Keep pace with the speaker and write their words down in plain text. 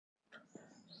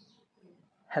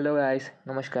Hello guys,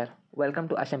 নমস্কার। Welcome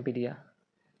to আসামপিডিয়া।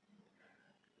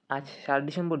 আজ 7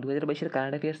 December 2022-এর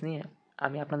current affairs নিয়ে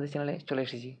আমি আপনাদের চ্যানেলে চলে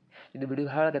এসেছি। যদি ভিডিও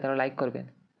ভালো লাগে তাহলে লাইক করবেন,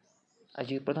 আর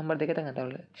যদি প্রথমবার দেখে থাকেন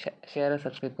তাহলে শেয়ার আর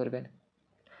সাবস্ক্রাইব করবেন।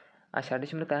 আর 7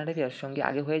 ডিসেম্বর কারেন্ট অ্যাফেয়ার্স সঙ্গে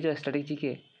আগে হয়ে যাওয়া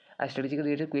স্ট্র্যাটেজিকে আর স্ট্র্যাটেজিকে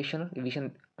রিলেটেড কোয়েশ্চেন রিভিশন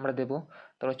আমরা দেবো।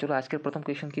 তাহলে চলো আজকের প্রথম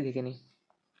কোয়েশ্চেন কি দেখে নিই।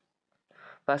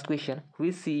 First question,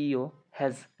 which CEO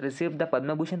has received the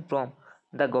Padma Bhushan from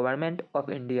the government of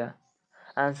India?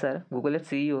 Answer, গুগলের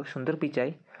সিইও সুন্দর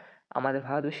পিচাই আমাদের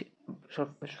ভারতবর্ষ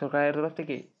সরকারের তরফ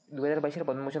থেকে 2022-এর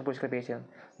পদ্মভূষণ পুরস্কার পেয়েছিলেন।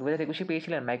 2021-এ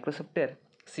পেয়েছিলেন মাইক্রোসফটের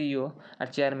সিইও আর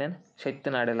চেয়ারম্যান সত্য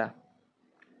Nadella.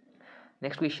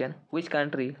 Next question, which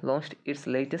country launched it's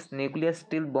latest nuclear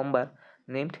still bomber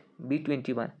named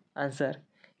B-21? Answer,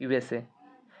 USA.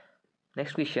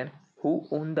 Next question, who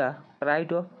won the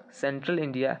Pride of Central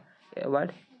India Award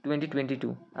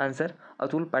 2022? Answer,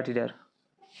 Atul Patidar.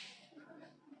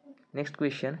 Next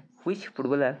question, which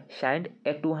footballer signed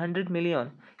a 200 million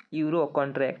euro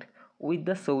contract with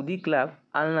the Saudi club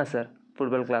Al Nassr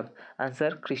Football Club? Answer,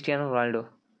 Cristiano Ronaldo.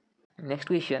 Next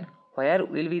question, where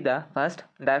will be the first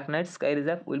Dark Night Sky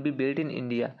Reserve will be built in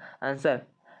India? Answer,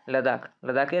 Ladakh.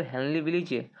 লাদাখের Henley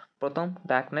ভিলেজে প্রথম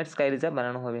dark night sky reserve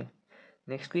বানানো হবে।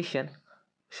 Next question,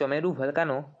 Someru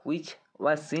volcano, which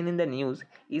was seen in the news,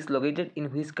 is located in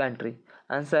which country?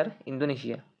 Answer,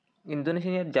 Indonesia.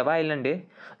 ইন্দোনেশিয়ার Java আইল্যান্ডে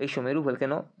এই সোমেরু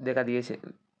volcano দেখা দিয়েছে।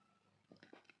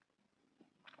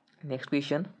 Next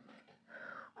question,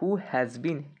 who has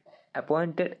been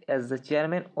appointed as the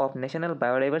chairman of national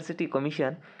biodiversity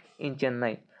commission in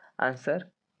Chennai? Answer,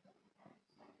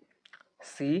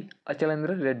 C অচলেন্দ্র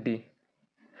Reddy.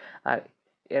 আর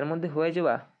এর মধ্যে হয়ে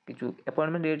যাওয়া কিছু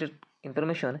অ্যাপয়েন্টমেন্ট রিলেটেড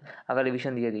ইনফরমেশন আবার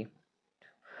রিভিশন দিয়ে দিই।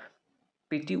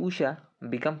 PT Usha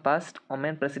became first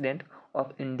woman president of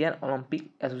Indian Olympic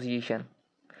Association.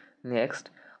 Next,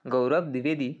 Gaurav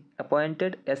Dwivedi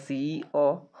appointed as CEO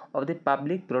of the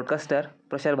public broadcaster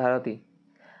Prasar Bharati.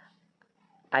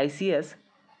 ICS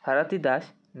Bharati Das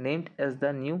named as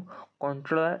the new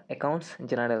Controller Accounts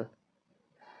General.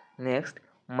 Next,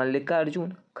 Mallika Arjun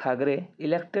Khagre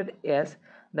elected as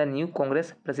the new Congress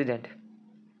president.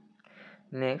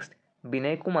 Next,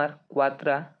 Binay Kumar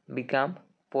Quatra became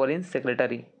Foreign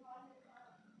Secretary.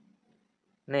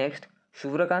 Next,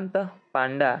 Shuvrakanta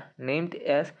Panda named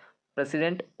as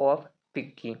President of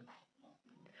FICCI.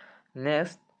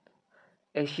 Next,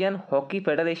 Asian Hockey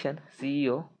Federation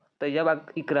CEO Tayyab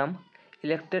Ikram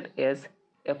elected as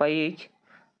FIH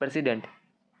President.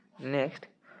 Next,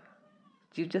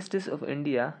 Chief Justice of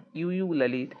India UU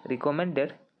Lalit recommended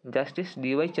Justice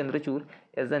D.Y. Chandrachud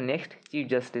as the next Chief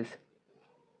Justice.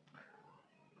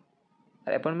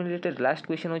 Appointment related last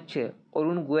question হচ্ছে,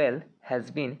 অরুণ Goyal has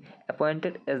been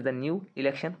appointed as the new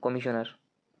election commissioner.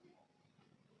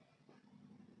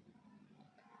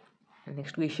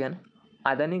 Next question,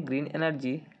 Adani green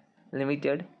energy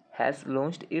limited has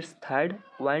launched it's third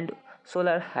wind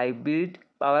solar hybrid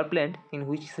power plant in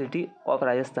which city of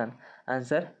Rajasthan?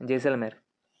 Answer, জেসলমের।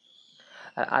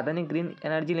 R Adani green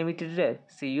energy লিমিটেডের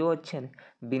CEO হচ্ছেন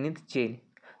বিনীত Jain.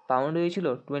 Found হয়েছিল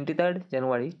 23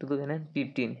 জানুয়ারি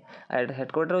 2015, আর এটা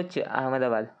headquarter হচ্ছে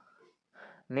Ahmedabad.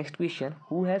 Next question,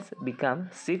 who has become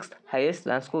 6th highest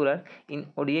run scorer in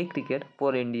ODI cricket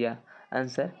for India?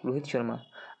 Answer, Rohit Sharma.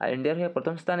 আর ইন্ডিয়ার হয়ে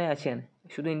প্রথম স্থানে আছেন,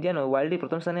 শুধু ইন্ডিয়া নয় ওয়ার্ল্ডে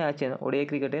প্রথম স্থানে আছেন ওডিআই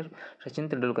ক্রিকেটের সচিন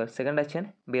তেন্ডুলকর, সেকেন্ড আছেন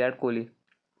Virat Kohli.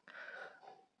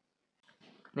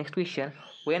 Next question,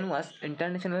 when was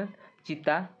international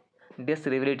চিতা day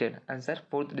celebrated? Answer,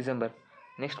 4th December.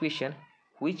 Next question,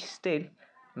 which state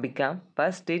became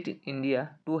first state in India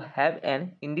to have an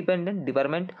independent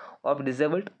department of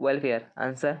disabled welfare?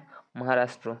 Answer,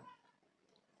 Maharashtra.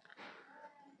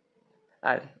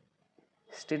 R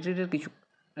state related কিছু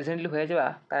recently হয়ে যাওয়া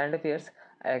current affairs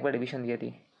আর একবার revision দিয়ে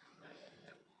দিই।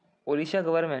 Odisha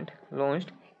government launched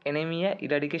anemia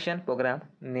eradication program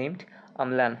named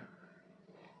Amlan.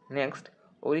 Next,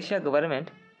 Odisha government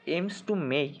aims to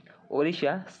make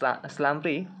Odisha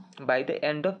slum-free by the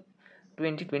end of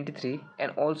 2023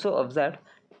 and also observed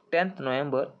 10th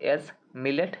November as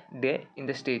Millet Day in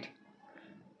the state.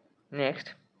 Next,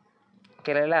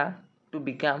 Kerala to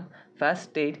become first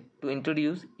state to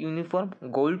introduce uniform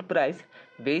gold price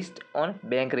based on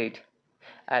bank rate.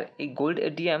 আর এই gold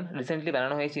ATM recently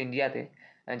বানানো হয়েছে ইন্ডিয়াতে,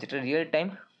 যেটা real time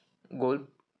gold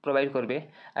provide করবে,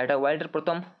 আর এটা ওয়ার্ল্ডের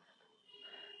প্রথম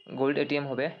gold ATM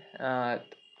হবে।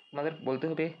 আমাদের বলতে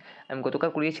হবে, আমি গতকাল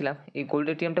করিয়েছিলাম এই গোল্ড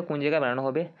এটিএমটা কোন জায়গায় বানানো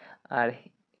হবে আর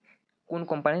কোন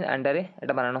কোম্পানির আন্ডারে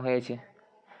এটা বানানো হয়েছে।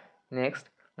 Next,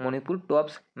 Manipur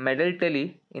tops medal tele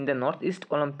in the north east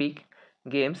Olympic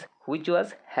games which was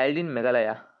held in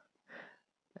Meghalaya.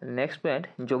 Next point,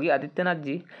 Yogi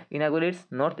Adityanath ji ইনাগুরেটস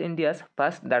north India's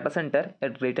first data centre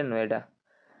at greater নোয়েডা।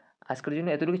 আজকের জন্য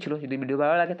এতটুকু ছিল। যদি ভিডিও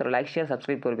ভালো লাগে তাহলে লাইক শেয়ার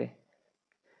সাবস্ক্রাইব করবে।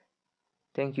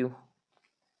 Thank you.